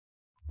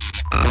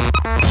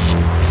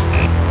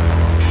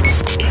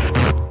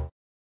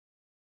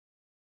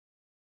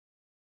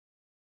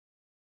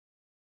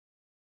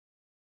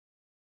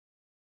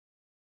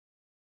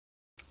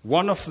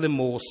one of the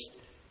most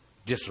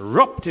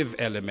disruptive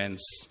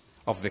elements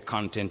of the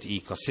content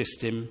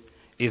ecosystem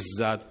is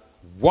that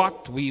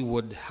what we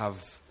would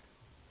have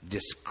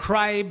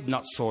described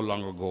not so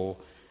long ago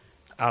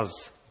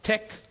as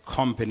tech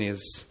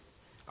companies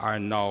are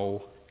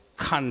now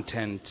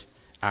content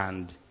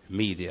and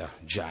media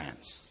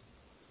giants.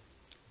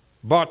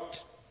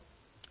 But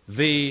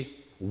the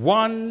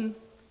one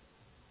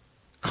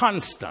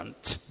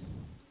constant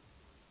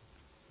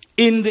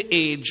in the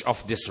age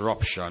of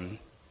disruption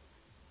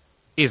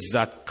is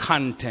that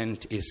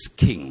content is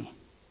king.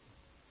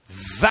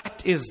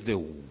 That is the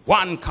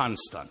one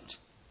constant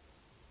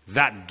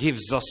that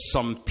gives us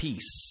some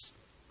peace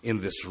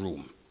in this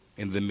room,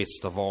 in the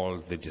midst of all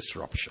the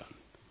disruption.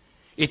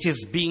 It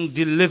is being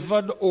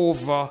delivered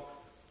over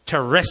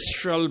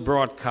terrestrial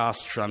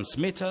broadcast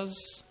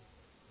transmitters,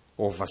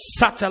 over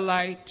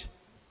satellite,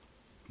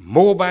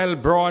 mobile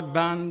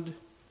broadband,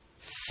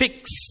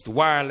 fixed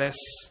wireless,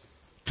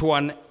 to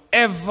an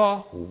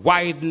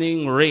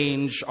ever-widening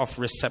range of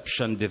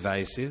reception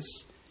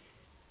devices,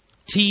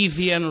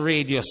 TV and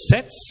radio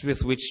sets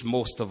with which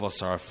most of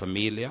us are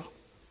familiar.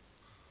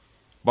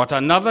 But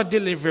another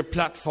delivery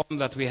platform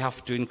that we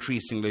have to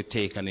increasingly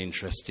take an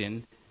interest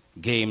in,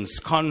 games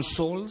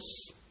consoles.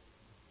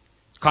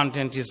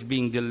 Content is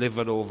being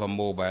delivered over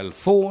mobile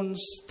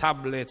phones,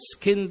 tablets,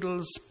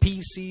 Kindles,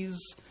 PCs.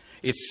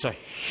 It's a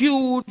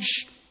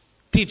huge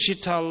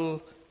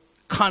digital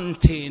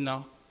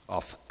container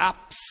of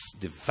apps,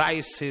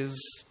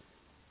 devices,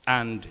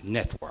 and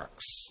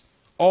networks,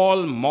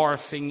 all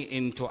morphing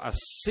into a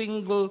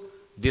single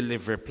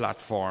delivery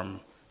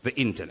platform, the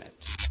internet.